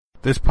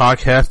This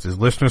podcast is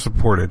listener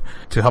supported.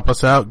 To help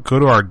us out, go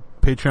to our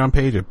Patreon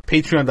page at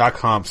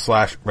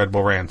patreon.com/Red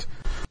Bull Rant.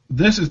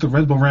 This is the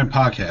Red Bull Rant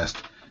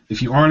podcast.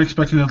 If you aren't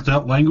expecting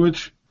adult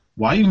language,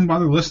 why even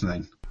bother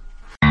listening?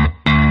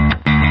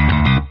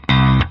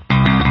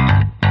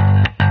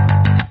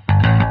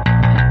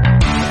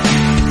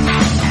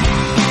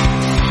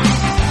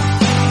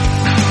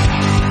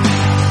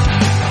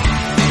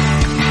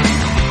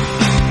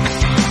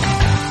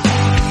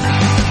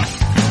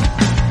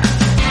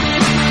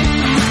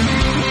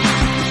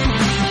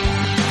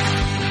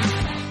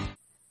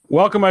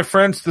 Welcome, my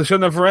friends, to the show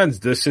Never Ends.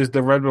 This is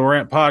the Red Bull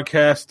Rant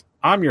podcast.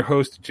 I'm your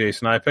host,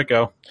 Jason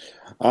Ipico.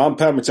 I'm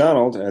Pat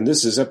McDonald, and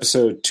this is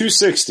episode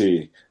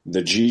 260,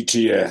 the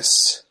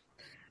GTS.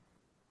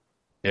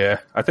 Yeah,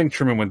 I think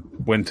Truman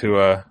went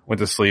to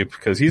sleep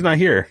because he's not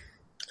here.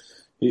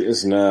 He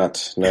is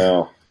not.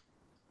 No,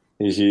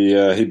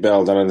 he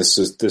bailed on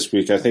this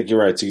week. I think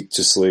you're right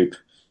to sleep.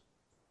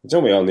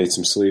 Don't we all need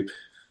some sleep?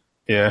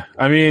 Yeah,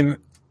 I mean,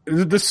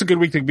 this is a good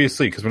week to be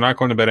asleep because we're not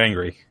going to bed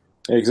angry.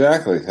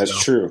 Exactly, that's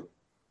true.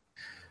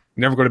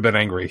 Never go to bed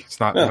angry.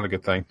 It's not a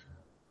good thing.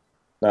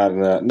 Not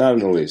in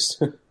the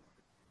least.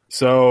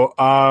 So,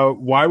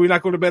 why are we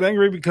not going to bed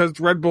angry? Because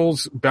Red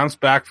Bulls bounced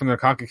back from their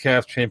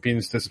CONCACAF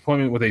Champions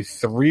disappointment with a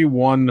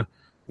 3-1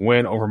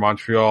 win over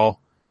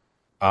Montreal.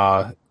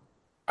 I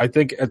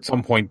think at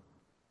some point,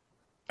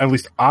 at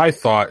least I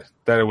thought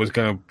that it was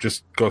going to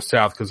just go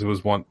south because it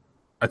was one.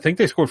 I think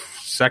they scored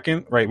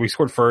second, right? We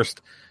scored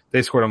first.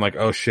 They scored. I'm like,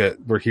 oh shit,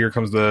 here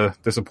comes the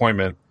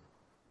disappointment.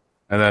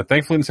 And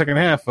thankfully in the second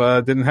half,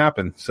 didn't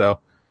happen. So,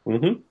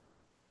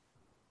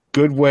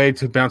 Good way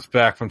to bounce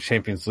back from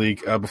Champions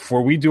League.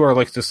 Before we do our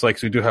likes,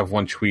 dislikes, we do have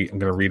one tweet I'm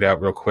going to read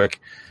out real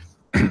quick.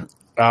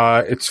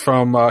 It's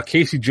from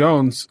Casey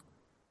Jones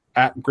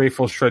at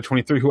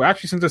GratefulShred23, who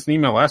actually sent us an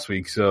email last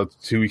week. So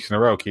 2 weeks in a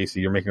row,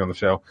 Casey, you're making it on the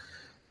show.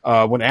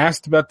 When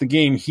asked about the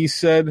game, he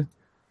said,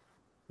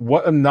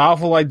 "What a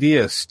novel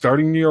idea,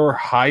 starting your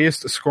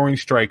highest scoring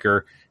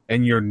striker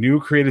and your new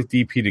creative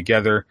DP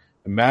together.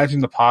 Imagine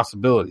the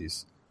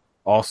possibilities.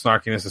 All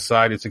snarkiness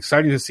aside, it's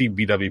exciting to see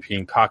BWP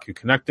and Kaku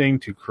connecting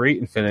to create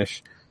and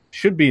finish.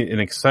 Should be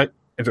an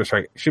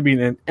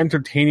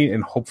entertaining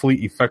and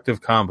hopefully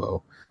effective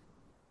combo."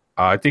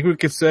 I think we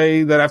could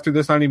say that after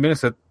this 90 minutes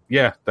that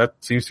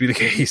seems to be the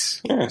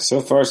case. Yeah,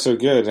 so far so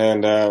good.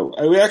 And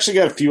we actually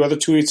got a few other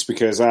tweets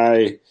because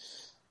I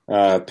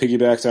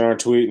piggybacked on our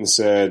tweet and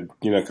said,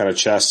 kind of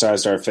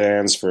chastised our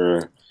fans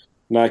for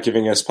not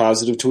giving us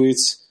positive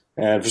tweets.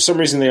 And for some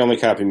reason, they only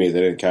copied me.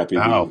 They didn't copy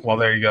me. Oh, well,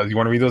 there you go. You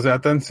want to read those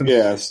out then?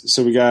 Yeah.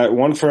 So we got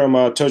one from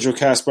Tojo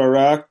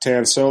Kasparov,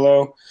 Tan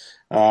Solo.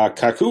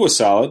 Kaku was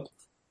solid.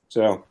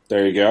 So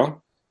there you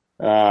go.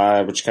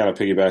 Which kind of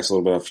piggybacks a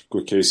little bit off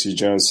what Casey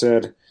Jones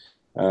said.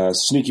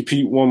 Sneaky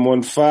Pete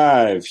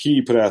 115,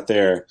 he put out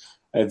there,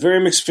 "I had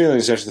very mixed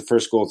feelings after the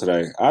first goal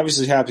today.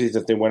 Obviously happy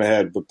that they went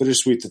ahead, but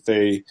bittersweet that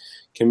they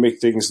can make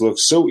things look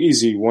so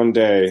easy one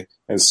day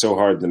and so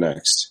hard the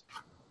next."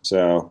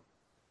 So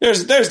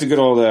there's the good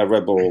old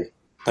Red Bull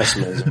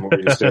pessimism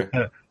we're used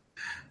to.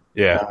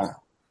 Yeah.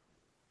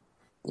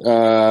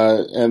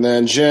 And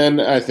then Jen,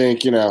 I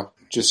think,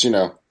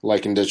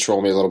 liking to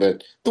troll me a little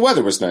bit. The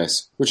weather was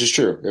nice, which is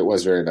true. It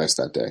was very nice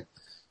that day.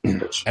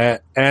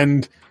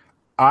 And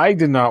I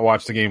did not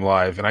watch the game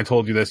live, and I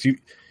told you this.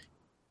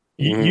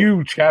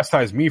 You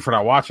chastised me for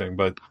not watching,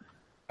 but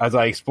as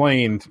I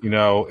explained,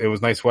 it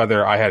was nice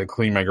weather. I had to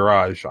clean my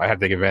garage. I had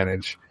to take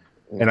advantage.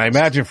 And I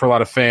imagine for a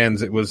lot of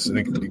fans, it was,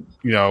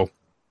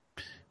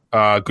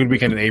 good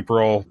weekend in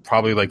April,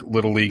 probably like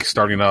Little League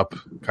starting up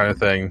kind of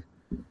thing.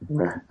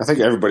 Yeah, I think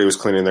everybody was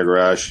cleaning their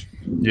garage.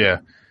 Yeah.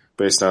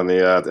 Based on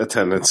the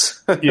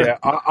attendance. Yeah.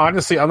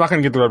 Honestly, I'm not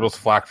going to get the Red Bulls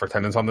flack for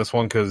attendance on this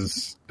one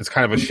because it's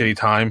kind of a shitty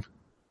time.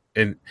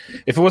 And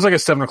if it was like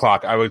at 7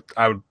 o'clock, I would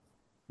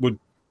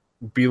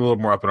be a little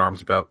more up in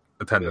arms about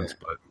attendance.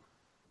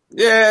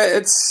 Yeah.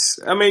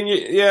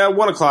 But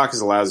 1 o'clock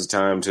is a lousy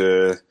time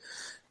to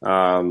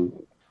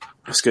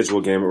schedule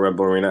a game at Red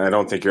Bull Arena. I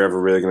don't think you're ever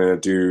really going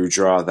to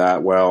draw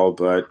that well,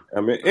 but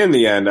in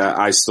the end,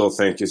 I still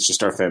think it's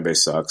just our fan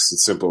base sucks.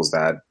 It's simple as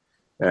that,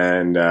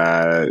 and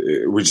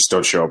we just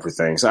don't show up for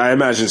things. I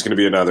imagine it's going to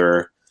be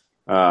another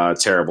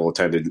terrible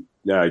attended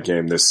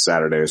game this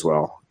Saturday as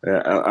well.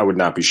 I would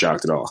not be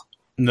shocked at all.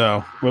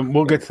 No,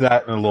 we'll get to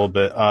that in a little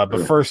bit.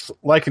 But first,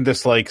 like and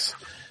dislikes.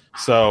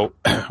 So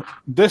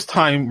this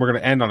time we're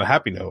going to end on a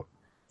happy note.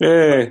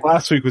 Hey.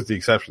 Last week was the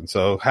exception.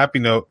 So happy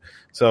note.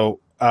 So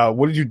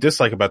what did you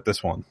dislike about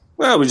this one?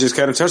 Well, we just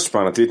kind of touched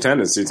upon it. The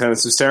attendance. The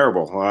attendance was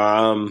terrible.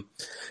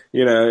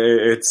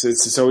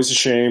 It's always a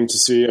shame to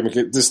see.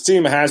 This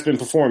team has been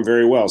performing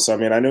very well. So,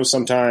 I know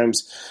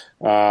sometimes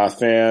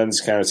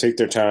fans kind of take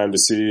their time to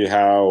see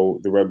how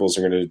the Red Bulls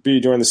are going to be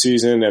during the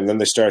season, and then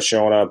they start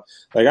showing up.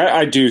 Like,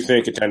 I do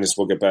think attendance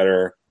will get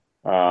better.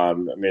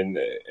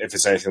 If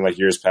it's anything like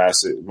years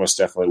past, it most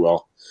definitely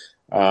will.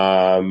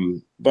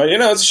 But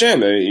it's a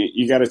shame.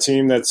 You got a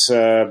team that's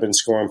been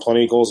scoring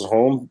plenty of goals at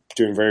home,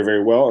 doing very,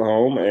 very well at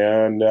home,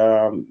 and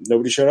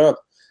nobody showed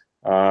up.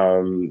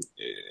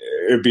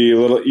 it'd be a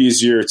little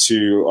easier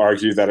to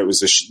argue that it was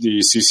the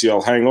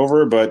CCL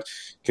hangover, but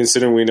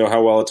considering we know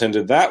how well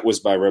attended that was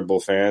by Red Bull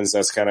fans,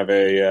 that's kind of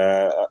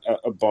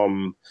a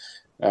bum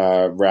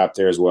rap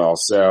there as well.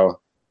 So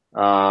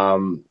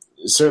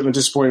certainly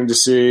disappointing to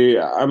see.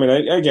 I mean,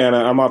 again,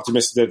 I'm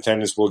optimistic that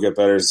attendance will get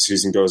better as the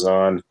season goes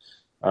on.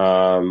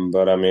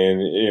 But I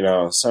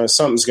mean,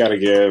 something's got to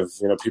give.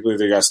 People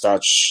either got to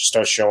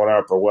start showing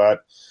up or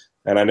what.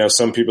 And I know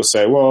some people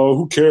say, well,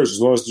 who cares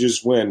as long as you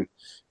just win.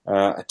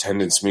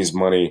 Attendance means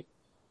money.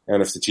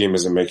 And if the team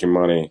isn't making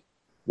money,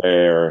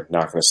 they're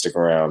not going to stick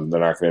around. They're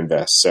not going to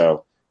invest.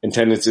 So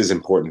attendance is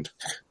important.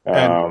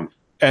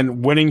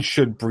 And winning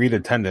should breed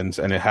attendance,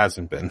 and it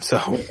hasn't been. So,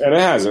 and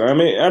it hasn't. I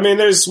mean,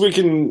 I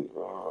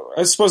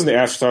suppose in the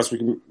afterthoughts,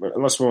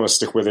 unless we want to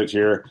stick with it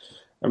here.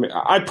 I mean,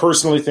 I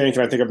personally think,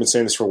 and I think I've been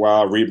saying this for a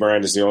while,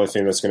 rebrand is the only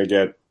thing that's going to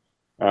get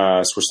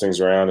switch things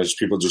around. Is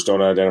people just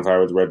don't identify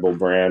with the Red Bull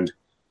brand.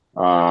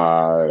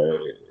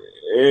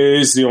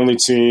 Is the only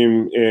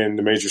team in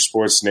the major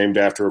sports named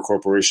after a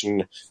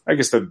corporation. I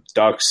guess the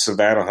Ducks of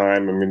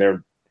Anaheim. I mean,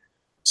 they're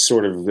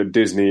sort of the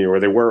Disney, or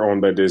they were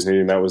owned by Disney,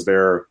 and that was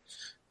their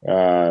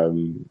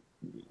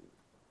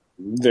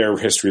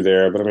history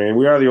there. But I mean,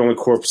 we are the only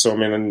corp. So I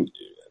mean, and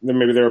then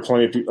maybe there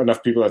are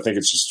enough people that think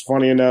it's just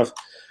funny enough.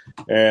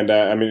 And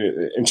I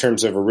mean, in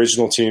terms of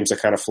original teams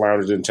that kind of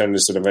floundered in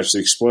attendance and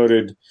eventually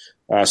exploded,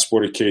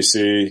 Sporting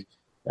KC,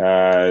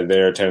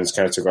 their attendance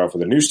kind of took off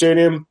with a new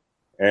stadium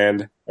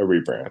and a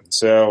rebrand.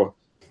 So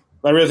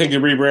I really think the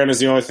rebrand is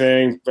the only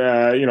thing,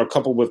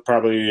 coupled with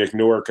probably like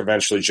Newark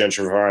eventually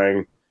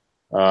gentrifying.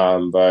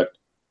 But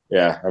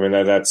yeah, I mean,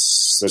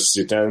 that's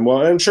the attendance.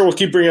 Well, I'm sure we'll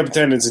keep bringing up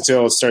attendance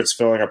until it starts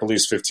filling up at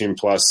least 15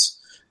 plus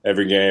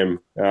every game.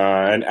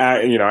 I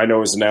know it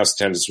was announced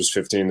attendance was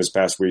 15 this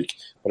past week,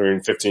 but I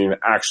mean 15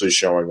 actually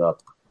showing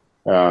up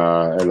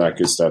and that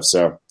good stuff.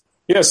 So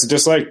yes,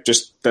 dislike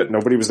just that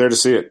nobody was there to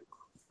see it.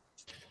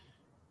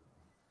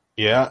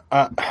 Yeah,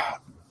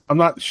 I'm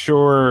not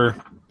sure.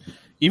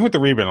 Even with the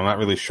rebrand, I'm not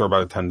really sure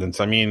about attendance.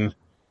 I mean,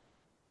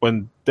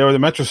 when they were the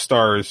Metro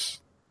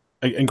Stars,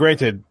 and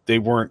granted, they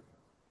weren't,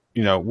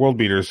 world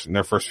beaters in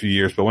their first few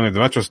years, but when they're the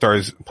Metro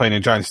Stars playing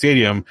in Giant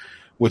Stadium,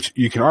 which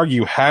you can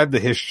argue had the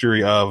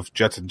history of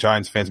Jets and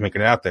Giants fans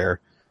making it out there,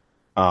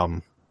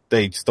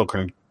 they still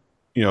couldn't,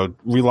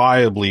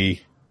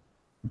 reliably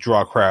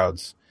draw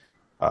crowds.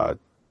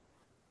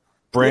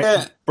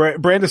 Brand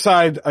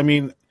aside, I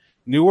mean,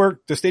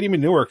 Newark, the stadium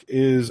in Newark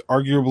is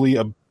arguably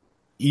a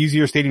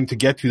easier stadium to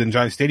get to than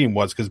Giant Stadium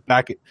was, because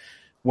back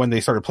when they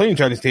started playing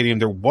Giant Stadium,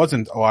 there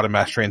wasn't a lot of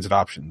mass transit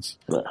options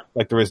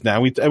like there is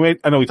now. I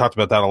know we talked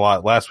about that a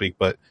lot last week,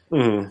 but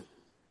New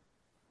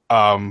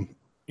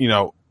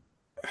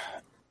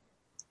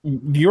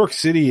York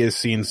City is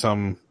seeing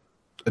some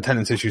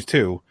attendance issues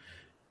too.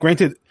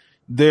 Granted,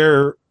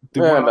 the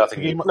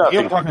game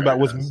I'm talking about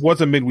was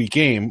a midweek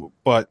game,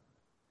 but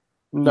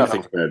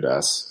nothing compared to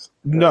us.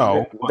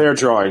 No, they're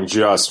drawing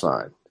just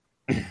fine.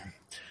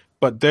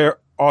 But they're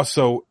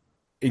also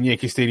in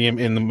Yankee Stadium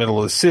in the middle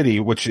of the city,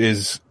 which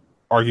is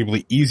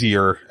arguably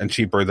easier and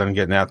cheaper than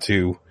getting out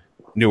to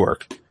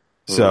Newark.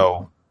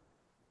 So,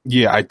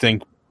 yeah, I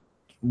think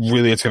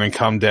really it's going to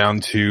come down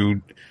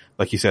to,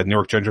 like you said,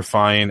 Newark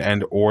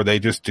gentrifying, or they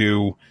just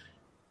do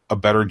a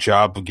better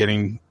job of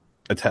getting,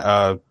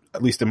 at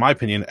least in my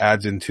opinion,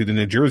 ads into the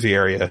New Jersey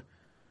area.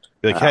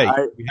 Like, hey,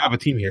 we have a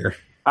team here.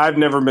 I've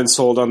never been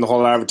sold on the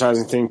whole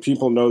advertising thing.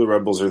 People know the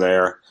Red Bulls are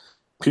there.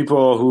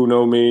 People who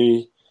know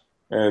me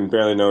and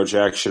barely know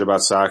jack shit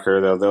about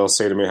soccer, they'll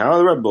say to me, "How are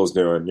the Red Bulls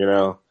doing?"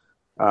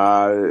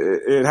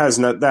 It has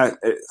not that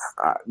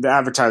the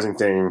advertising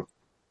thing.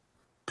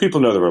 People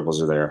know the Red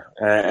Bulls are there,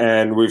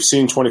 and we've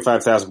seen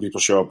 25,000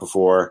 people show up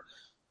before.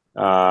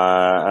 And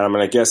I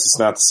mean, I guess it's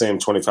not the same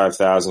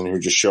 25,000 who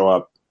just show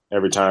up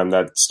every time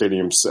that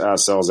stadium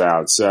sells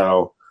out.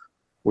 So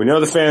we know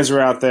the fans are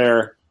out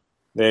there.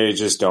 They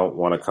just don't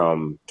want to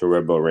come to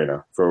Red Bull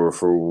Arena for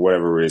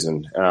whatever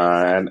reason.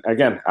 And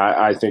again,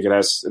 I think it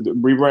has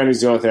rebranding is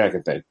the only thing I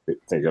can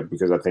think of,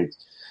 because I think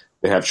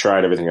they have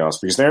tried everything else,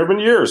 because there have been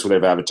years where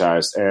they've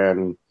advertised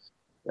and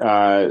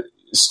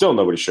still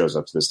nobody shows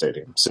up to the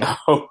stadium. So,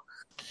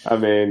 I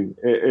mean,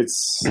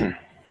 it's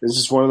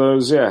just one of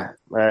those, yeah.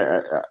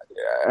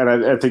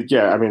 I think,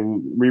 yeah, I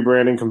mean,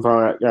 rebranding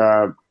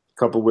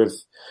coupled with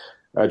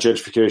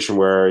gentrification,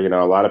 where,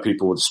 a lot of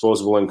people with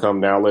disposable income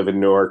now live in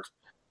Newark.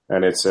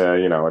 And it's a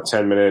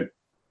 10-minute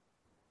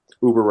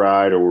Uber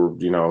ride or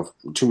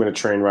 2-minute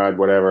train ride,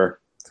 whatever.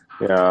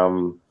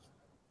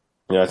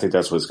 I think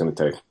that's what it's going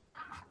to take.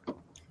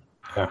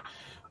 Yeah.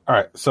 All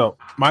right. So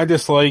my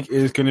dislike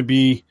is going to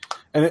be,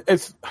 and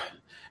it's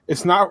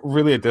not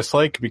really a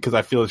dislike because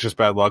I feel it's just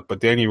bad luck. But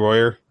Danny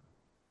Royer,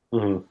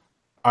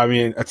 I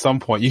mean, at some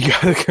point you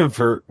got to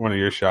convert one of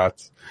your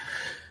shots.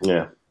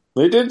 Yeah,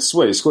 they did.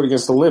 He scored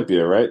against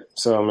Olympia, right?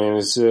 So I mean,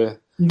 it's.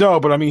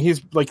 No, but I mean,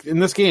 he's like in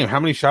this game. How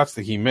many shots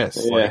did he miss?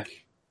 Yeah.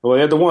 Well,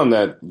 he had the one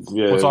that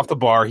was off the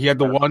bar. He had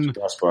the one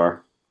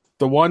crossbar.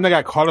 The one that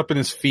got caught up in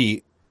his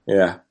feet.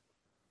 Yeah.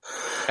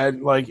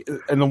 and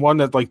the one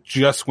that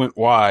just went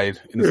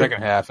wide in the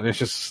second half, and it's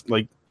just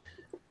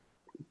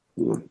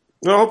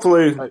No,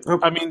 hopefully.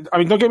 I mean,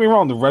 don't get me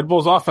wrong. The Red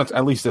Bulls offense,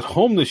 at least at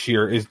home this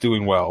year, is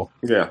doing well.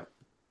 Yeah.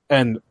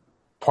 And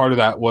part of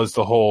that was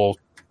the whole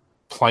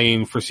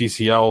playing for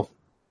CCL,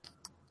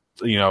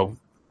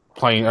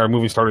 playing or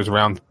moving starters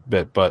around a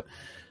bit. But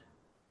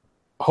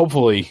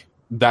hopefully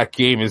that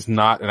game is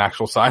not an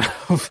actual sign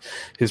of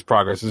his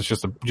progress. It's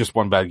just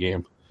one bad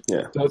game.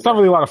 Yeah. So it's not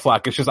really a lot of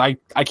flack. It's just I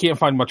can't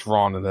find much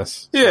wrong in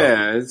this. So.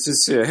 Yeah, it's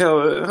just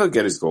he'll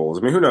get his goals.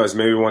 I mean, who knows?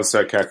 Maybe once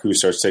that Kaku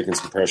starts taking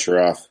some pressure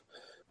off,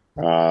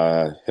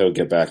 he'll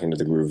get back into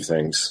the groove of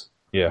things.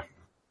 Yeah.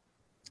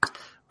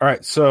 All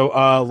right.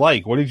 So,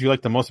 what did you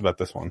like the most about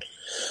this one?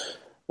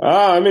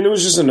 I mean, it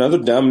was just another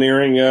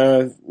domineering,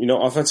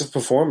 offensive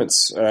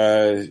performance.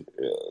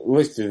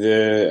 Look,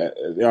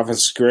 the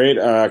offense is great.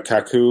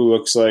 Kaku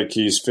looks like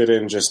he's fit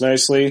in just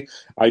nicely.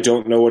 I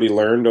don't know what he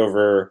learned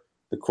over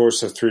the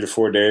course of 3 to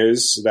 4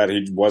 days that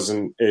he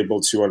wasn't able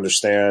to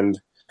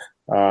understand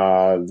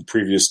the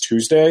previous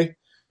Tuesday.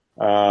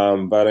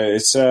 But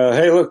it's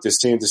hey, look, this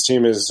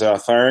team is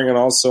firing on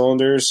all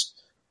cylinders,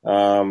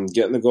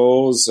 getting the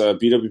goals.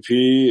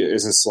 BWP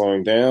isn't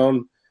slowing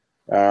down.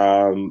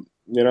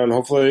 And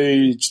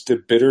hopefully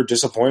the bitter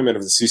disappointment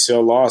of the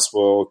CCL loss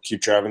will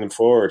keep driving them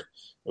forward.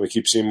 We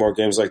keep seeing more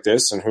games like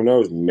this, and who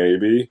knows,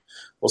 maybe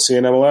we'll see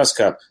an MLS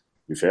Cup.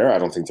 To be fair, I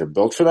don't think they're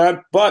built for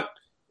that, but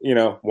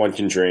one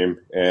can dream,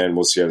 and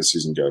we'll see how the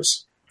season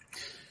goes.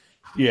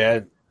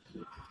 Yeah.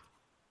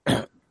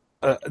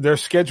 Their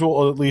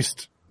schedule, at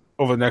least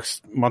over the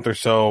next month or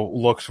so,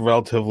 looks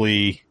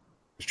relatively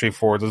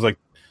straightforward. There's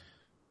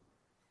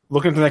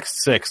looking at the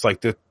next 6,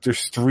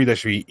 there's 3 that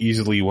should be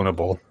easily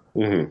winnable.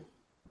 Mm-hmm.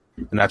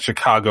 And that's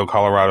Chicago,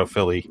 Colorado,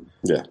 Philly.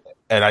 Yeah.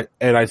 And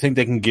I think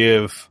they can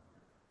give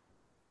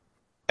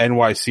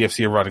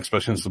NYCFC a run,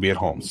 especially since they'll be at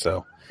home.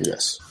 So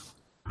yes,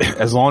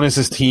 as long as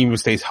this team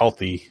stays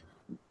healthy,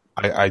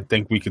 I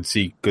think we could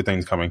see good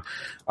things coming.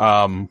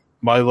 I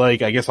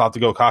guess I'll have to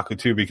go Kaku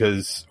too,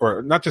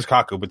 or not just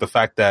Kaku, but the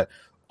fact that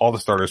all the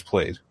starters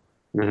played.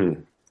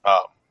 Mm-hmm.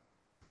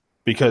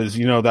 Because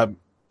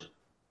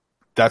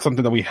that's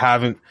something that we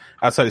haven't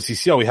outside of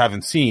CCL we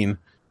haven't seen.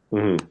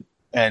 Mm-hmm.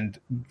 And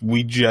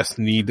we just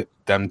need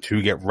them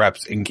to get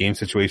reps in game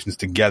situations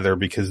together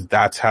because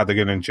that's how they're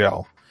going to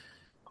gel.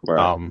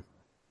 Right.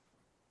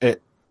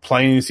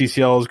 Playing in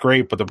CCL is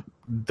great, but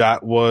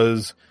that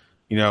was,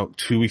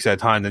 2 weeks at a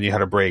time. Then you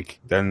had a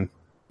break. Then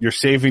you're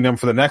saving them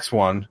for the next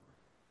one,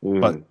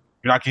 but you're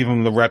not giving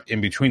them the rep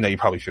in between that you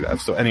probably should have.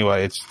 So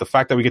anyway, it's the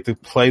fact that we get to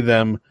play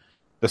them,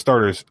 the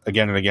starters,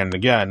 again and again and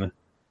again,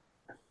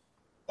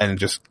 and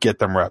just get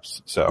them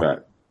reps. So. Right.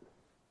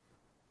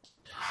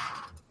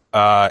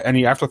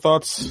 Any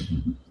afterthoughts?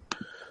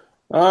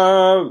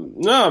 No,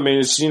 I mean,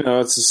 it's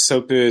just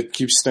hope it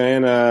keeps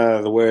staying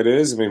the way it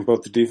is. I mean,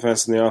 both the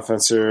defense and the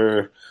offense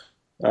are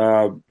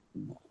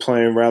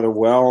playing rather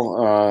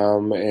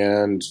well.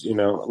 And,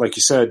 like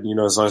you said,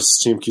 as long as the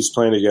team keeps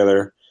playing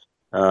together,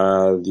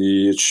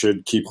 it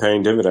should keep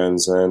paying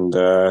dividends and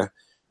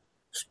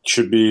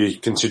should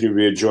continue to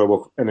be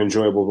an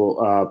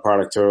enjoyable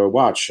product to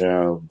watch.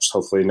 Just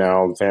hopefully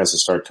now the fans will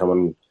start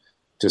coming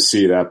to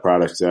see that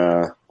product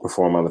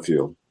perform on the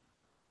field.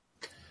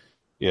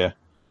 Yeah.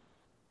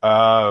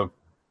 So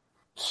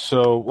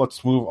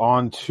let's move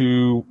on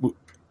to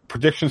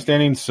prediction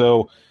standings.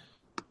 So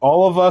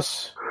all of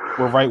us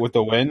were right with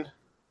the win,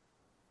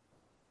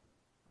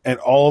 and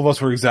all of us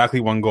were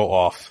exactly 1 goal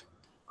off.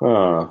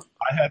 I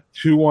had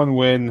 2-1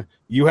 win.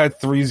 You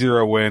had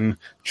 3-0 win.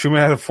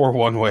 Truman had a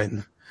 4-1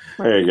 win.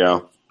 There you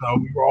go. So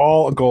we were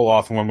all a goal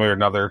off in one way or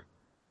another.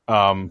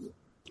 So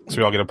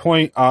we all get a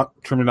point.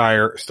 Truman and I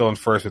are still in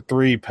first with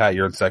 3. Pat,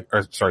 you're in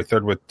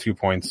third with 2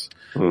 points.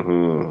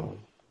 Mm-hmm.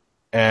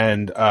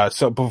 And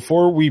so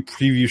before we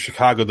preview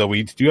Chicago, though,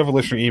 we do have a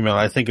listener email.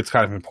 I think it's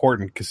kind of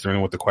important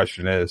considering what the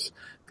question is.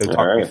 They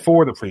talked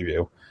before the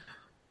preview.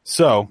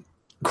 So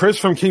Chris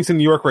from Kingston,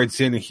 New York writes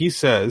in, and he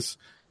says,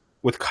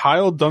 with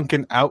Kyle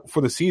Duncan out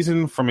for the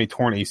season from a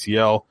torn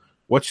ACL,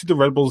 what should the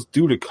Red Bulls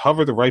do to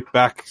cover the right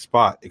back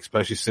spot,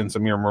 especially since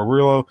Amir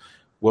Murillo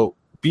will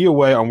be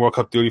away on World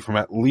Cup duty from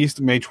at least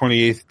May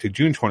 28th to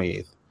June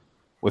 28th,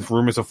 with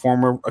rumors of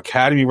former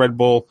Academy Red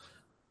Bull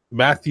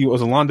Matthew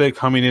Ozolande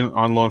coming in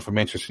on loan from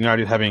Manchester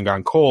United having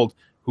gone cold.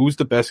 Who's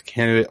the best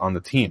candidate on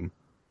the team?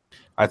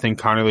 I think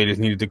Connor Lade is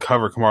needed to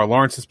cover Kamara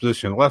Lawrence's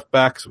position at left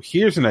back, so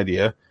here's an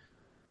idea.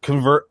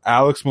 Convert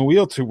Alex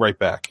Mouille to right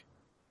back.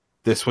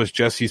 This way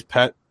Jesse's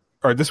pet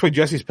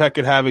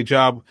could have a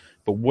job,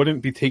 but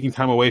wouldn't be taking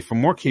time away from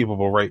more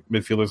capable right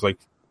midfielders like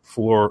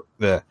I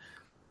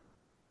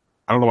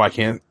don't know why I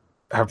can't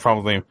have a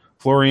problem with the name.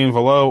 Florian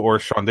Valot or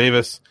Sean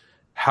Davis.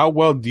 How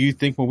well do you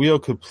think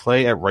Mouille could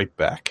play at right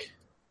back?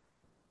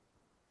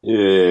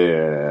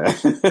 Yeah.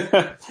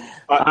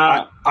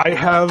 I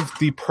have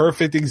the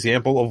perfect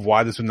example of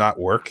why this would not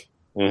work.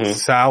 Mm-hmm.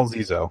 Sal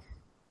Zizzo.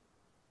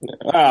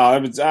 Well, I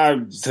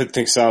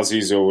think Sal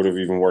Zizzo would have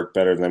even worked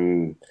better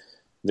than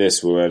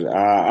this would.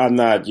 I'm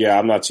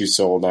not too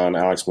sold on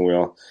Alex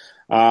Mouille.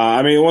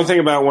 I mean, one thing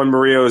about when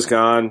Murillo is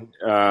gone,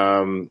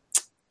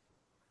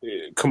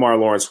 Kamar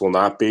Lawrence will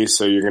not be,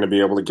 so you're going to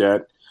be able to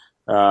get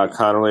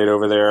Connolly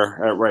over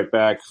there at right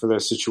back for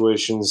those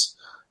situations.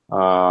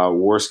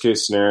 Worst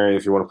case scenario,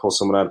 if you want to pull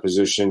someone out of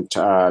position,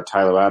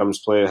 Tyler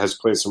Adams has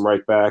played some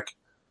right back.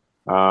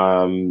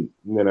 Alex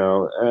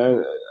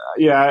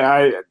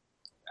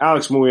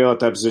Murillo at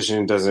that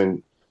position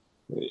doesn't.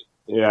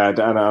 Yeah,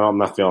 I'm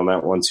not feeling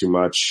that one too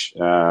much.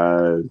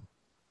 I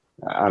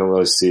don't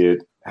really see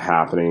it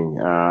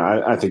happening.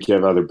 I think you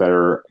have other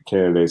better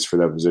candidates for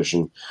that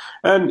position,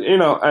 and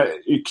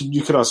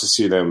you could also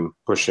see them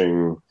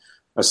pushing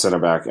a center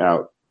back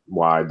out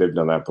wide. They've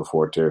done that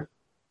before too.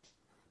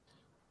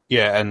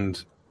 Yeah,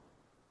 and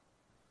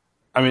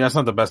I mean that's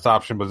not the best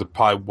option, but it's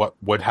probably what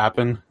would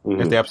happen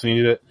if they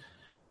absolutely needed it.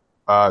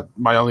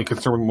 My only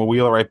concern with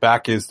Murillo right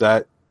back is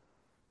that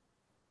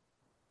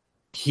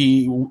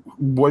he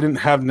wouldn't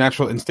have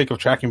natural instinct of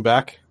tracking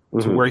back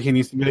to where he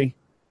needs to be.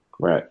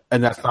 Right.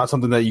 And that's not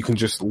something that you can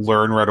just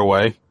learn right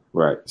away.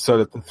 Right.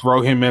 So to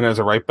throw him in as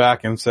a right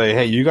back and say,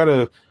 hey, you got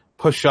to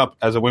push up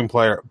as a wing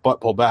player, but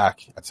pull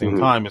back at the same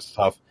time is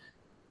tough.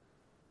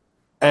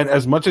 And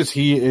as much as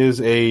he is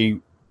a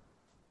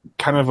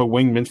kind of a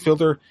wing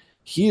midfielder,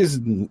 he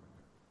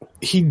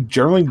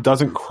generally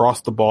doesn't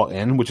cross the ball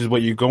in, which is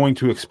what you're going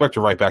to expect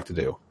a right back to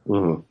do.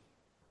 Mm-hmm.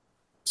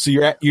 So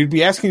you'd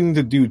be asking him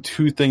to do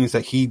two things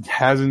that he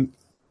hasn't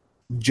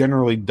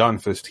generally done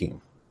for his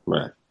team.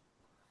 Right.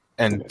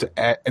 And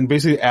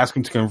basically ask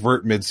him to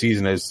convert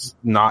mid-season is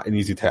not an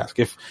easy task.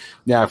 If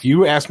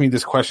you asked me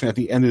this question at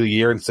the end of the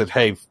year and said,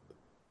 hey,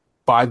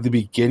 by the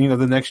beginning of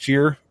the next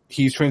year,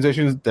 he's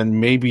transitions, then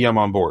maybe I'm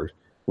on board.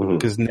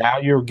 Because now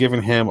you're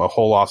giving him a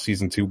whole off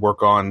season to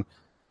work on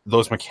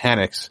those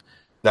mechanics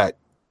that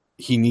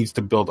he needs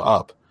to build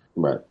up.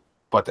 Right.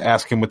 But to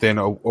ask him within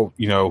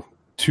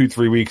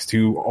 2-3 weeks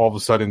to all of a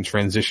sudden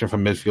transition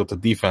from midfield to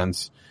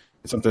defense,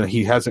 it's something that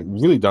he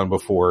hasn't really done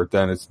before,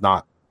 then it's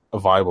not a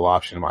viable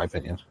option in my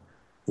opinion.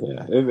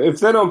 Yeah. If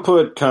they don't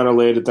put kind of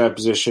late at that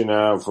position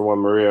for when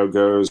Murillo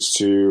goes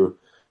to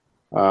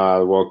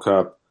the World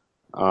Cup,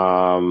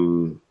 I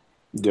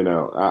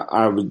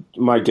would.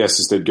 My guess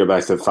is they'd go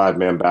back to the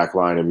 5-man back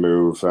line and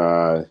move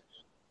Tyler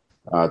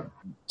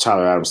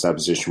Adams to that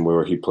position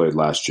where he played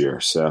last year.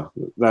 So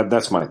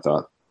that's my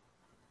thought.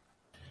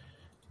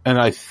 And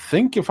I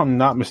think, if I'm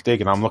not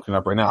mistaken, I'm looking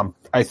up right now,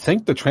 I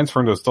think the transfer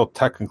window is still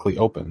technically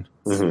open.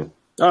 Mm-hmm.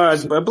 I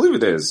believe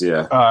it is,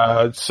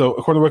 yeah. So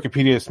according to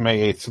Wikipedia, it's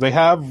May 8th. So they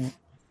have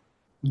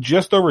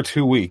just over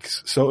 2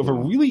 weeks. So if it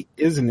really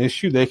is an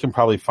issue, they can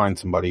probably find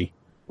somebody.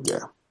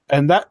 Yeah.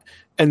 And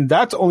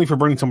that's only for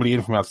bringing somebody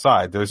in from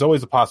outside. There's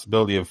always a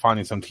possibility of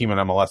finding some team in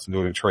MLS and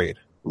doing a trade.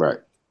 Right.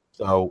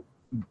 So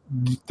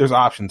there's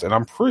options, and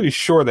I'm pretty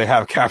sure they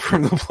have cap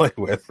room to play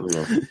with.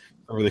 Yeah. It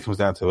really comes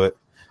down to it.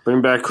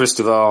 Bring back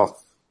Cristobal.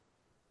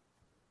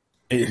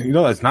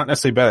 That's not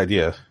necessarily a bad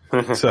idea.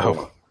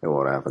 So it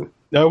won't happen.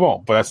 No, it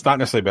won't, but that's not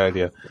necessarily a bad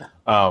idea. Yeah.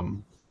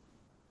 All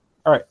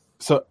right.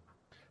 So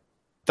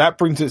that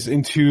brings us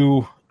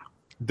into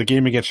the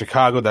game against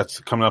Chicago. That's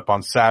coming up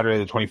on Saturday,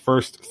 the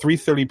 21st,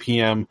 3:30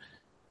 p.m.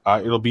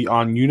 It'll be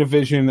on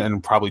Univision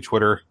and probably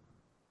Twitter.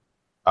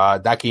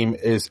 That game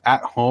is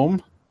at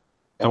home,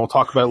 and we'll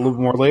talk about it a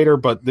little more later,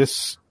 but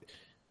this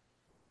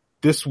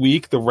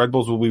week, the Red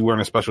Bulls will be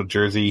wearing a special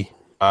jersey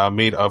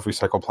made of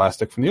recycled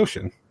plastic from the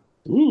ocean.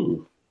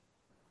 Ooh.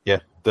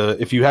 Yeah.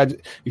 If you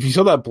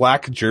saw that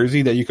black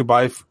jersey that you could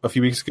buy a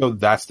few weeks ago,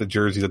 that's the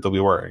jersey that they'll be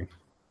wearing.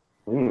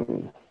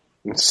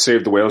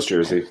 Save the Wales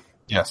jersey.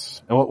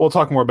 Yes. And we'll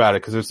talk more about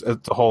it because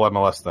it's a whole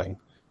MLS thing.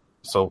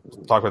 So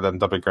we'll talk about that in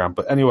the big ground.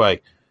 But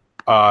anyway,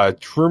 before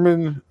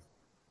Truman's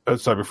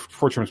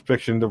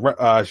prediction,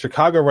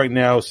 Chicago right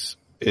now has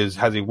a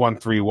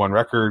 1-3-1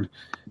 record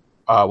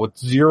with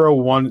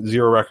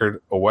 0-1-0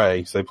 record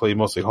away. So they play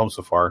mostly home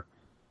so far.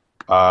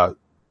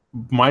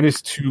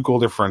 -2 goal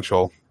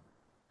differential.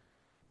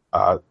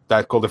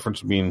 That goal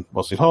difference being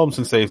mostly home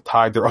since they've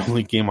tied their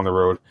only game on the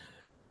road.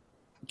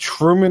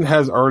 Truman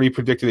has already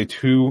predicted a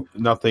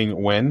 2-0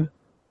 win.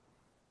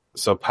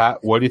 So,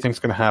 Pat, what do you think is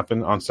going to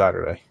happen on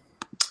Saturday?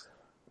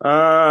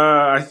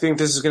 I think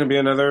this is going to be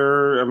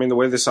another. I mean, the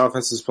way this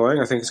offense is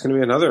playing, I think it's going to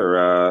be another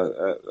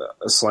a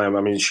slam.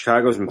 I mean,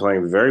 Chicago's been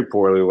playing very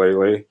poorly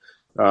lately.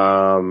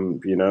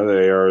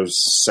 They are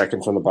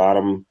second from the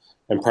bottom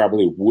and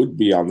probably would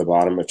be on the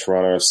bottom if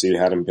Toronto FC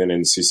hadn't been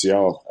in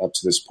CCL up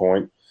to this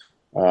point.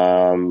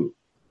 So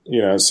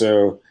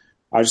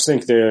I just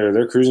think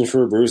they're cruising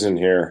for a bruising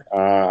here.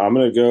 I'm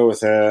going to go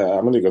with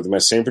my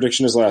same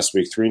prediction as last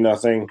week,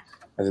 3-0.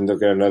 I think they'll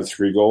get another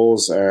 3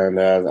 goals, and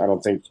I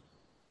don't think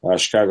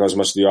Chicago has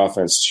much of the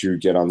offense to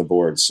get on the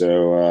board.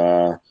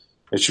 So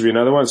it should be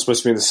another one. It's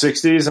supposed to be in the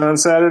 60s on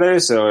Saturday,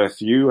 so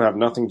if you have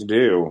nothing to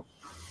do,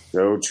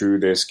 go to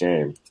this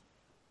game.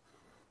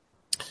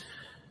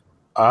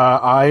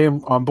 I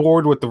am on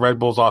board with the Red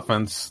Bulls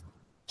offense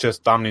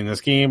just dominating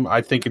this game.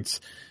 I think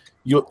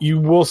you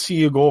will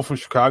see a goal from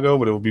Chicago,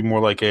 but it will be more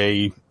like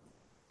a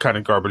kind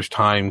of garbage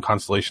time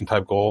consolation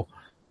type goal.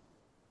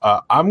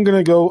 I'm going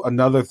to go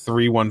another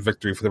 3-1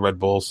 victory for the Red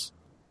Bulls.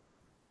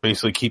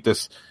 Basically keep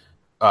this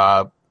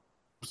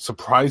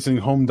surprising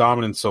home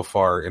dominance so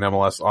far in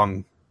MLS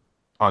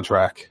on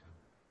track.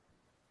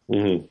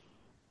 Mm-hmm.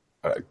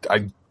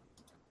 Actually,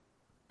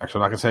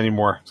 I'm not going to say any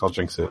more, so I'll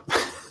jinx it.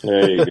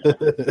 There you go.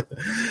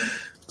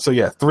 So,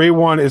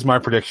 3-1 is my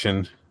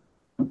prediction.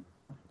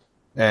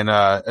 And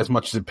as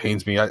much as it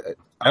pains me, I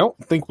don't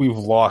think we've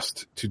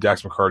lost to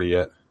Dax McCarty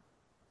yet.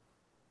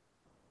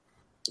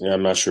 Yeah,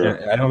 I'm not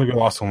sure. I don't think we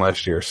lost him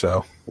last year,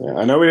 so. Yeah,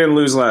 I know we didn't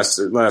lose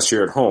last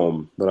year at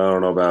home, but I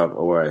don't know about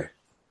away.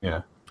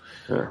 Yeah.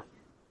 Yeah.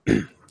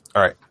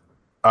 All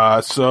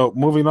right. So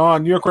moving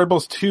on, New York Red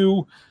Bulls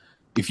 2.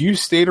 If you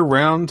stayed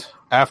around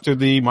after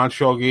the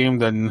Montreal game,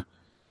 then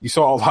you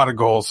saw a lot of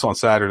goals on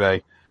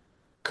Saturday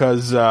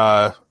because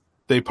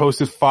they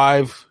posted a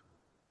 5-0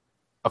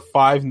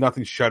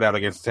 shutout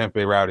against Tampa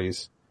Bay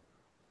Rowdies.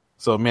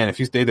 So, man, if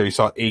you stayed there, you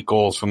saw 8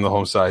 goals from the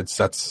home sides.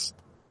 That's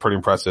pretty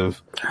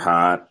impressive.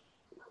 Hot.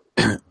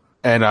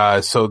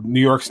 And so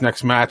New York's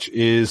next match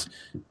is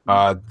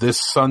this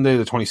Sunday,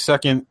 the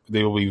 22nd.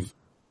 They will be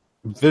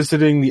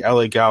visiting the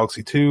LA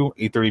Galaxy 2,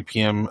 8:30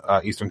 p.m.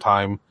 Eastern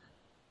Time.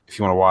 If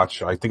you want to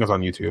watch, I think it's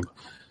on YouTube.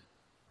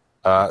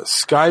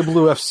 Sky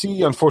Blue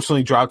FC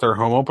unfortunately dropped their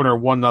home opener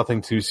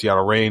 1-0 to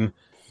Seattle Reign.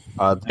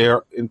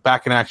 They're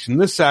back in action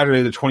this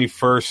Saturday, the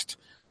 21st,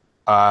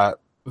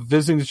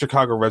 visiting the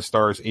Chicago Red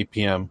Stars, 8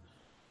 p.m.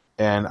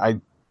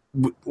 And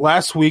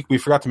last week we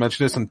forgot to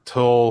mention this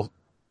until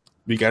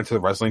we got into the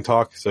wrestling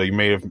talk, so you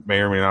may or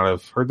may not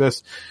have heard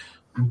this.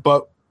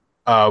 But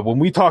when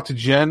we talked to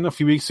Jen a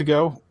few weeks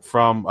ago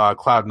from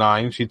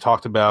Cloud9, she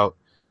talked about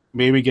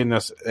maybe getting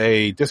us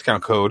a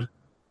discount code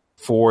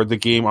for the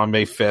game on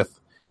May 5th,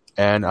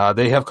 and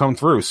they have come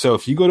through. So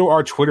if you go to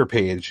our Twitter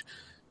page,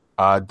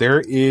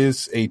 there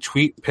is a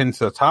tweet pinned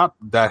to the top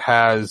that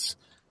has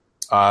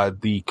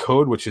the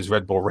code, which is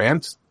Red Bull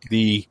Rant.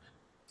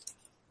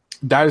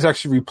 That is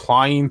actually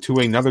replying to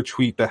another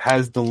tweet that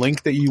has the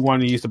link that you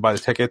want to use to buy the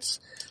tickets.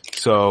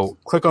 So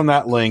click on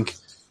that link.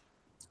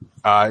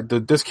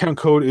 The discount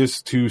code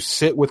is to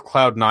sit with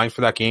Cloud9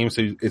 for that game,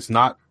 so it's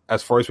not,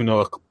 as far as we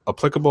know,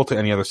 applicable to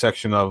any other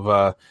section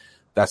of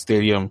that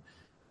stadium.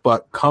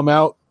 But come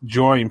out,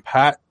 join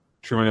Pat,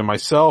 Truman, and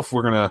myself.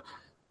 We're going to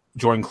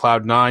join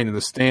Cloud9 in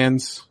the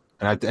stands.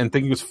 And I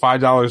think it was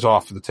 $5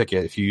 off for the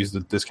ticket if you use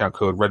the discount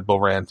code Red Bull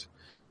Rant.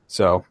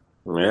 So,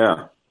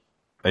 yeah.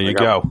 There you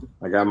go.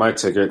 I got my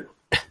ticket.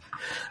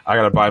 I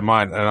got to buy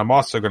mine. And I'm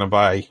also going to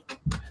buy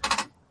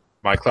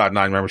my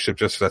Cloud9 membership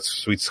just for that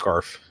sweet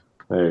scarf.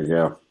 There you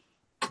go.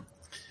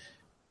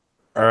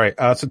 All right.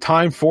 It's a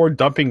time for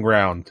Dumping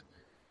Ground.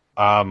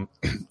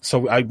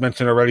 So I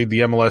mentioned already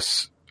the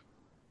MLS,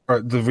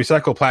 or the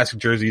recycled plastic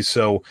jerseys.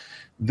 So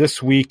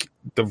this week,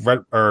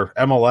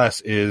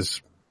 MLS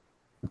is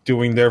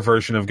doing their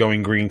version of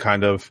going green,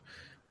 kind of.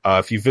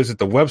 If you visit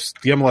the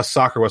MLS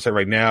soccer website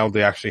right now,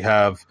 they actually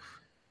have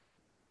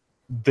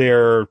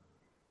their,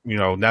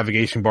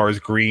 navigation bar is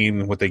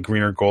green with a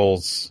greener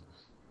goals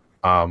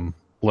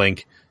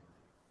link.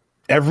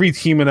 Every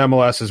team in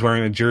MLS is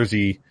wearing a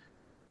jersey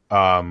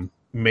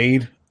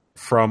made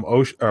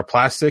from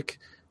plastic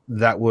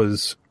that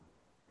was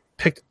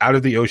picked out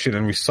of the ocean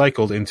and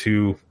recycled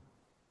into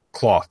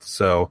cloth.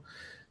 So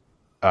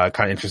kind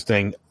of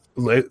interesting.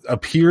 It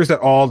appears that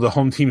all the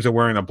home teams are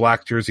wearing a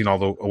black jersey and all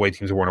the away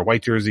teams are wearing a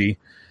white jersey.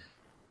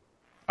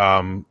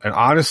 And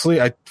honestly,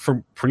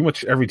 for pretty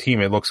much every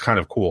team, it looks kind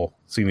of cool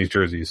seeing these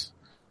jerseys.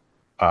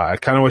 I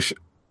kind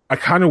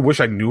of wish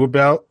I knew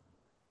about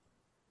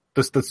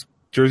this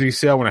jersey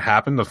sale when it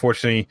happened.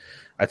 Unfortunately,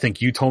 I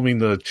think you told me in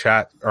the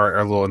chat, or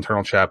our little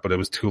internal chat, but it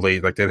was too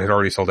late. Like, they had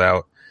already sold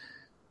out.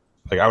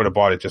 Like, I would have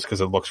bought it just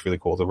because it looks really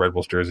cool, the Red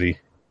Bulls jersey.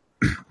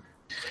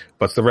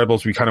 But the Red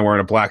Bulls will be kind of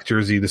wearing a black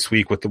jersey this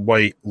week with the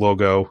white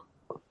logo.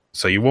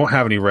 So you won't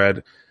have any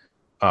red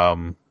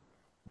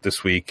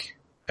this week.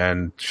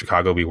 And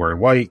Chicago will be wearing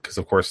white because,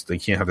 of course, they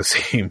can't have the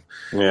same.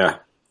 Yeah.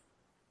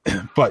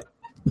 But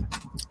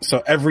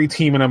so every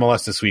team in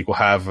MLS this week will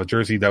have a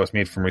jersey that was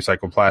made from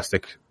recycled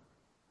plastic,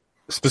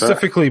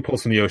 specifically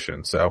pulled from the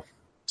ocean. So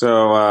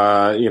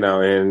in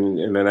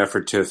an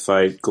effort to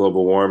fight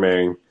global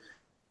warming,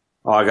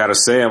 all I got to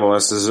say,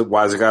 MLS, is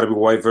why's it got to be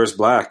white versus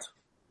black?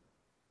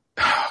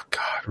 Oh,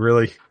 God,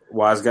 really?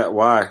 Why,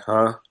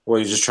 huh? Well,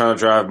 you're just trying to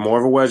drive more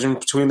of a wedge in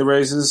between the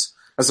races?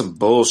 That's some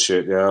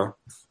bullshit, yo.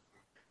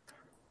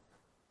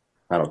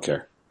 I don't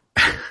care.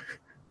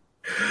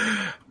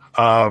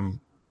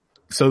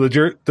 So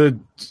the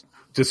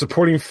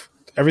supporting,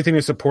 everything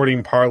is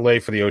supporting Parlay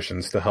for the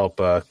Oceans to help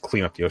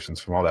clean up the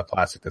oceans from all that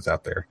plastic that's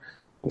out there.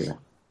 Yeah.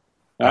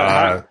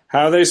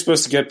 How are they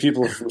supposed to get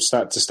people to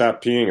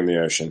stop peeing in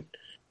the ocean?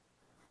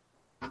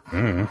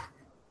 Yeah,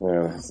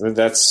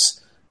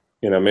 that's,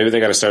 maybe they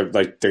got to start,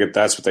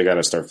 that's what they got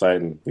to start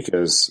fighting,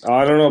 because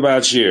I don't know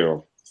about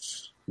you,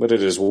 but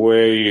it is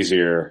way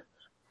easier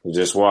to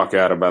just walk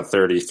out about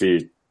 30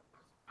 feet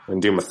and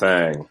do my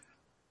thing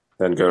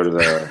than go to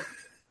the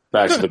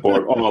back to the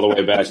board, all the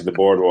way back to the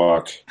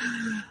boardwalk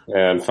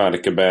and find a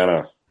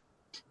cabana.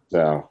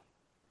 So,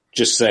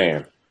 just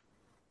saying.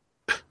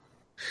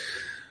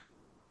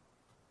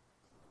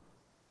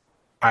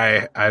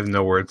 I have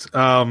no words.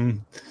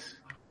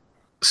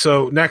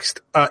 So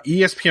next,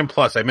 ESPN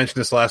Plus. I mentioned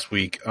this last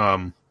week.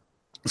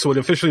 So it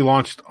officially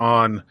launched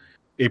on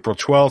April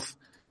 12th.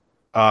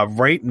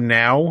 Right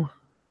now,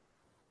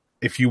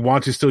 if you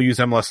want to still use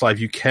MLS Live,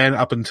 you can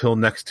up until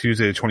next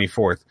Tuesday, the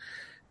 24th.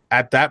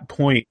 At that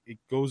point, it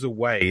goes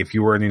away if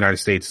you were in the United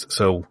States.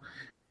 So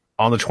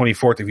on the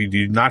 24th, if you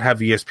do not have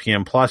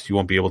ESPN Plus, you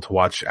won't be able to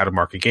watch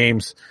out-of-market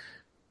games.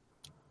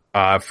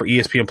 For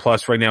ESPN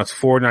Plus, right now it's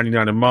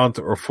 $4.99 a month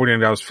or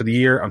 $49 for the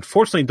year.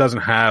 Unfortunately, it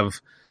doesn't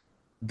have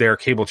their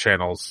cable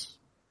channels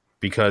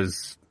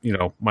because,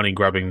 money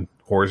grubbing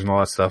whores and all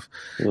that stuff.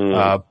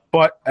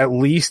 But at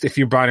least if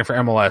you're buying it for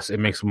MLS,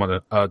 it makes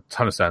a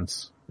ton of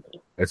sense.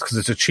 It's because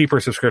it's a cheaper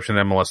subscription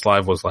than MLS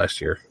Live was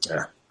last year.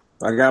 Yeah,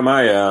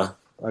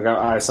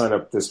 I signed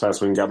up this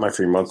past week and got my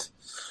free month.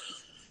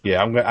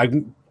 Yeah, I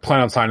plan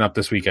on signing up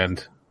this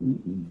weekend.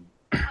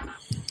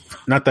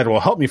 Not that it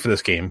will help me for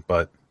this game,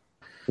 but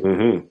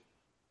I'll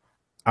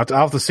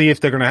have to see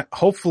if they're going to.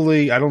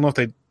 Hopefully, I don't know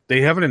if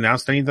they haven't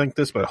announced anything like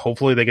this, but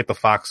hopefully they get the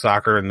Fox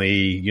Soccer and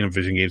the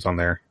Univision games on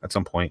there at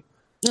some point.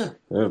 Yeah,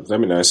 that'd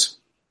be nice.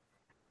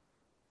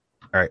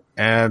 All right,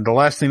 and the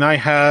last thing I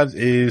have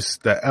is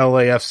the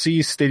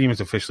LAFC stadium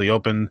is officially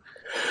open.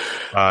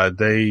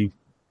 They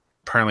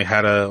apparently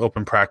had an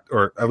open practice,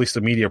 or at least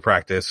a media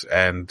practice,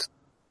 and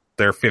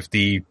their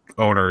 50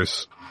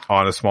 owners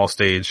on a small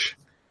stage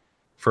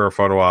for a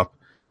photo op.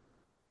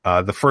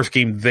 The first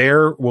game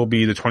there will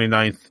be the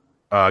 29th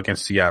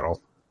against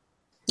Seattle.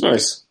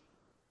 Nice.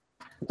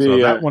 So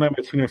that one I'm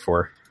tuning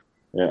for.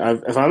 Yeah,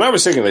 if I'm not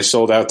mistaken, they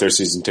sold out their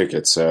season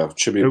tickets, so it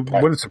should be. It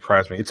wouldn't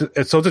surprise me.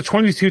 It's a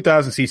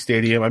 22,000 seat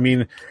stadium. I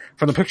mean,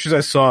 from the pictures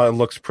I saw, it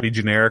looks pretty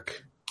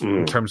generic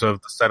in terms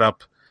of the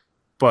setup,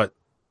 but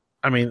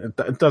I mean,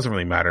 it doesn't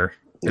really matter.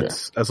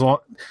 It's as long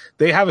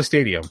they have a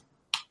stadium.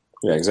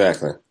 Yeah,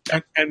 exactly.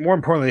 And more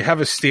importantly, they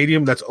have a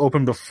stadium that's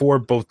open before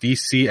both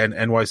DC and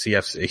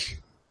NYCFC.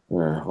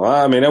 Yeah. Well,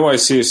 I mean,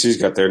 NYCFC's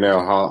got their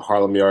now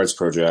Harlem Yards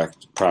project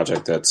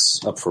that's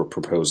up for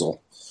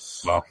proposal.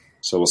 Well,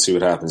 so we'll see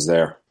what happens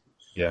there.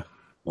 Yeah.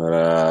 But,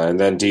 and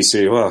then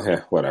DC, well,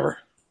 yeah, whatever.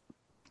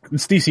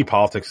 It's DC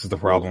politics is the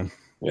problem.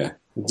 Yeah.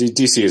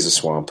 DC is a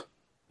swamp.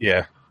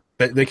 Yeah.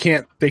 They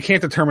can't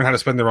determine how to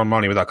spend their own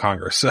money without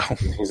Congress. So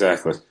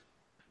exactly.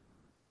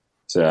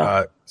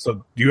 So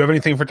do you have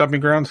anything for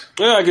Dumping Ground?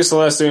 Yeah, I guess the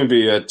last thing would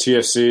be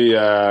TFC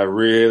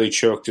really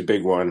choked a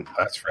big one.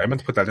 That's right. I meant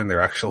to put that in there,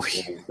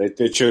 actually.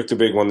 They choked a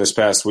big one this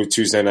past week,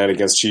 Tuesday night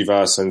against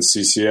Chivas and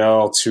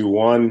CCL,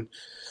 2-1.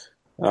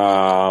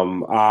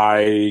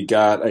 I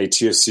got a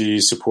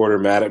TFC supporter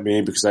mad at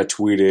me because I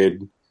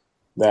tweeted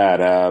that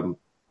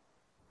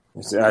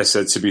I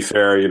said, to be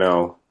fair,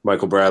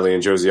 Michael Bradley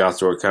and Josie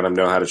Othroyd kind of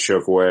know how to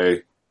choke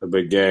away a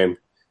big game.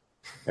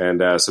 And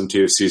some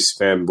TFC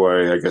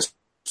fanboy, I guess,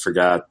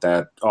 forgot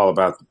that all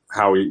about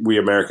how we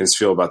Americans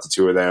feel about the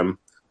two of them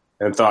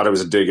and thought it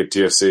was a dig at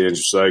TFC and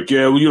just like,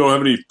 yeah, well, you don't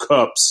have any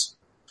cups.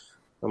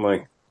 I'm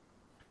like,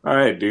 all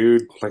right,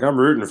 dude. Like, I'm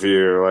rooting for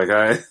you. Like,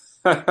 I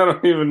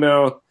don't even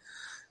know.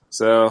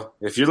 So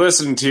if you're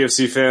listening,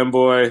 TFC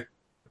fanboy,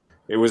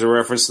 it was a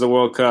reference to the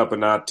World Cup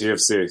and not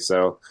TFC.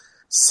 So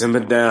simmer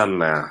down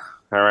now.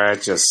 All right,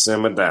 just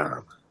simmer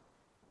down.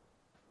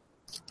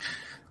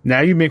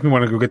 Now you make me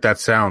want to go get that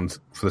sound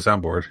for the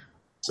soundboard.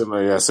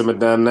 Simmer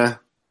down now.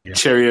 Yeah.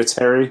 Cherry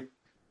Terry.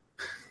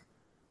 I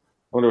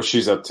wonder what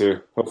she's up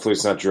to. Hopefully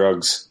it's not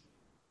drugs.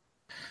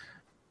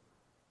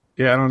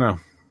 Yeah, I don't know.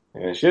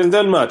 Yeah, she hasn't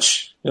done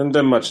much. She hasn't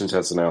done much in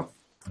SNL.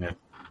 Yeah.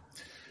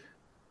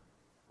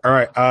 All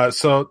right.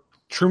 So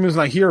Truman's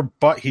not here,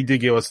 but he did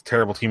give us a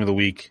terrible team of the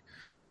week.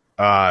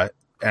 And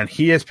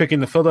he is picking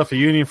the Philadelphia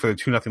Union for the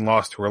 2-0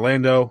 loss to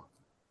Orlando.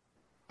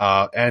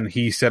 And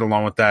he said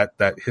along with that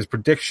his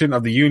prediction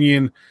of the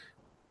Union,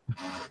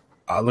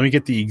 let me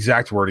get the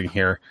exact wording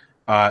here.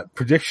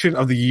 Prediction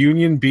of the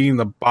Union being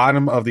the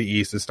bottom of the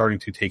East is starting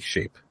to take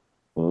shape.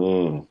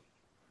 They're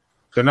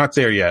not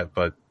there yet,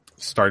 but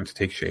starting to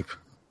take shape.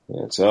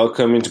 Yeah, it's all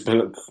going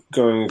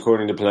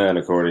according to plan,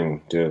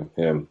 according to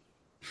him.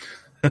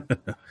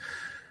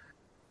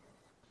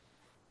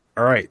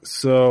 All right,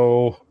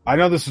 so I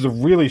know this is a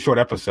really short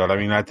episode. I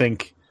mean, I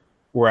think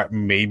we're at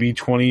maybe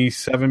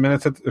 27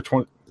 minutes,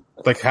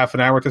 like half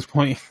an hour at this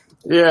point.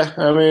 Yeah,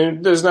 I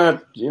mean, there's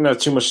not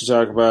too much to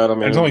talk about. I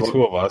mean, there's only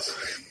two of us.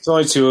 It's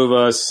only two of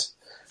us.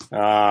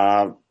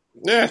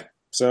 Yeah,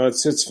 so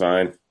it's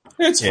fine.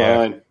 It's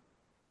fine.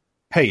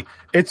 Hey,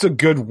 it's a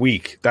good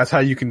week. That's how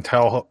you can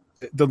tell.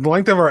 The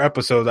length of our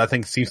episode, I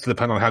think, seems to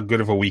depend on how good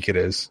of a week it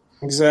is.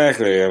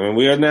 Exactly. I mean,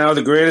 we are now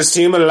the greatest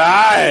team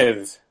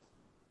alive.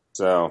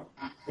 So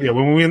yeah,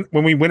 when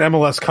we win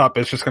MLS Cup,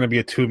 it's just going to be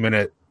a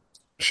 2-minute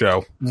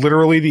show.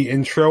 Literally the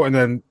intro and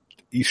then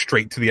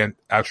straight to the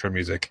outro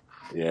music.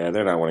 Yeah,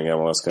 they're not winning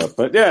MLS Cup,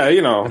 but yeah,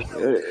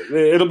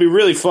 it'll be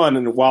really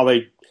fun while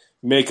they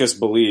make us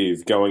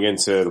believe going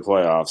into the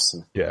playoffs.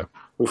 Yeah,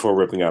 before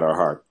ripping out our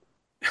heart.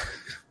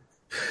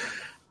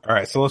 All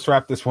right, so let's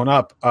wrap this one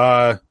up.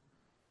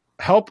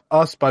 Help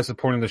us by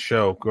supporting the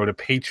show. Go to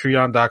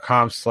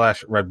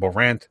patreon.com/Red Bull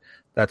Rant.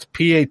 That's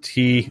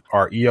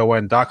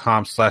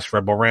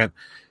patreon.com/Red Bull Rant.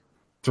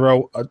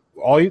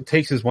 All it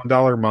takes is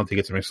 $1 a month to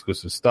get some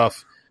exclusive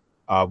stuff.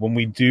 When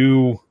we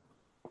do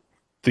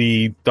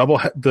the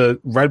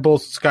Red Bull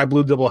Sky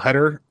Blue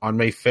doubleheader on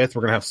May 5th,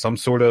 we're going to have some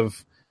sort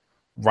of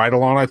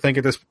ride-along, I think,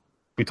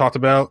 we talked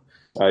about.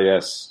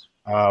 Yes.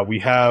 We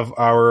have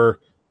our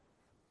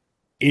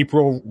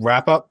April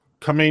wrap-up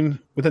coming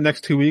within the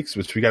next 2 weeks,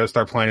 which we got to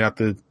start planning out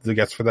the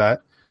guests for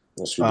that.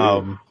 Yes, we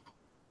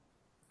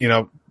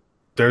do.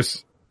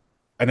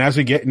 And as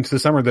we get into the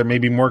summer, there may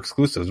be more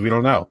exclusives. We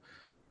don't know.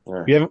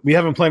 Yeah. We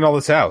haven't planned all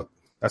this out.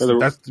 That's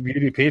the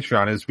beauty of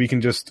Patreon, is we can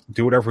just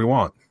do whatever we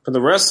want. For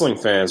the wrestling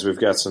fans, we've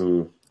got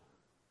some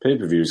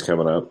pay-per-views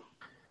coming up.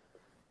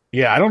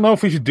 Yeah, I don't know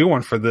if we should do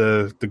one for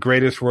the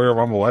greatest Royal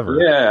Rumble ever.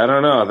 Yeah, I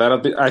don't know.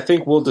 I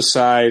think we'll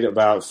decide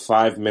about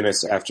 5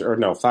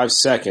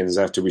 seconds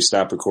after we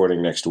stop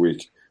recording next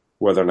week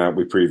whether or not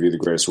we preview the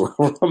greatest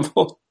Royal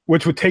Rumble.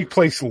 Which would take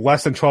place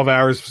less than 12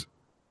 hours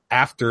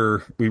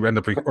after we end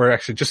up, or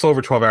actually just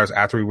over 12 hours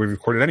after we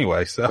recorded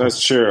anyway. So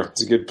that's true.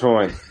 It's a good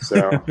point.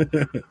 So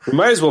we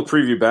might as well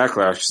preview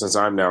Backlash since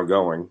I'm now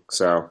going.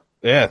 So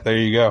yeah, there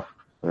you go.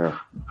 Yeah.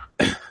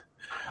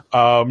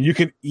 You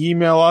can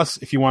email us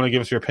if you want to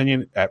give us your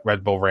opinion at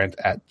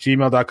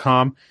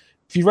redbullrant@gmail.com.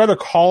 If you'd rather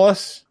call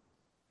us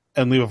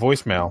and leave a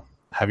voicemail,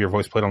 have your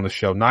voice played on the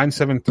show,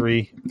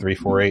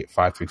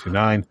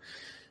 973-348-5329.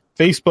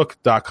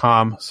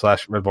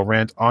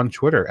 Facebook.com/RedBullRant. On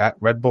Twitter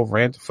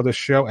 @RedBullRant for the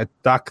show, at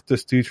Doc the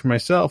Stooge for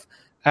myself,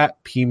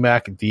 at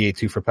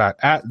PMacDA2 for Pat,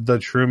 at The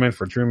Truman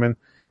for Truman.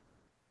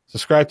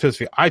 Subscribe to us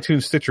via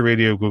iTunes, Stitcher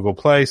Radio, Google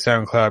Play,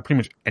 SoundCloud, pretty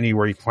much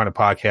anywhere you can find a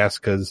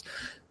podcast, because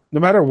no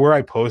matter where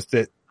I post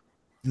it,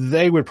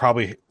 they would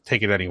probably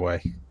take it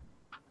anyway.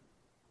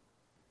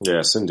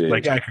 Yes, indeed.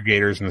 Like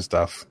aggregators and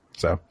stuff.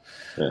 So,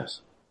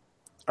 yes.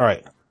 All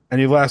right.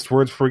 Any last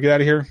words before we get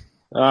out of here?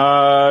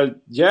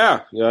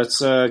 Yeah.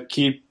 Let's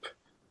keep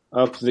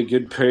up the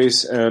good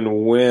pace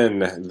and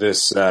win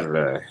this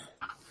Saturday.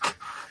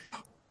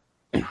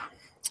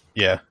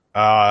 Yeah.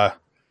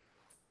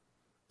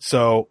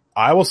 So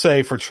I will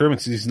say for Truman,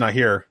 since he's not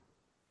here,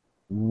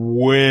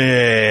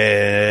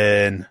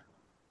 win.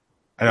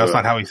 I know it's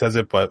not how he says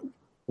it, but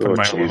put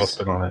my little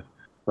spin on it.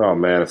 Oh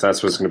man, if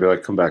that's what it's going to be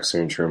like, come back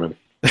soon, Truman.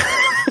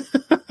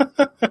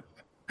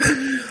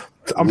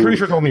 I'm pretty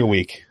sure it's only a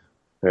week.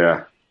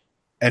 Yeah.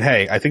 And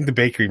hey, I think the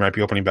bakery might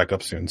be opening back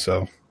up soon.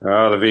 So.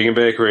 Oh, the vegan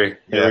bakery.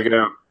 Here we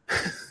go.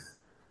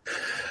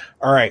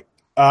 All right.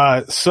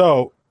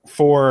 So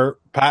for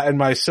Pat and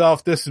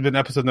myself, this has been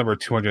episode number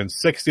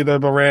 260 of the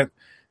Red Bull Rant.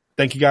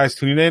 Thank you guys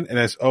for tuning in. And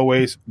as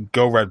always,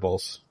 go Red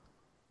Bulls.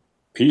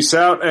 Peace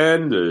out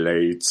and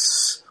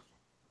lates.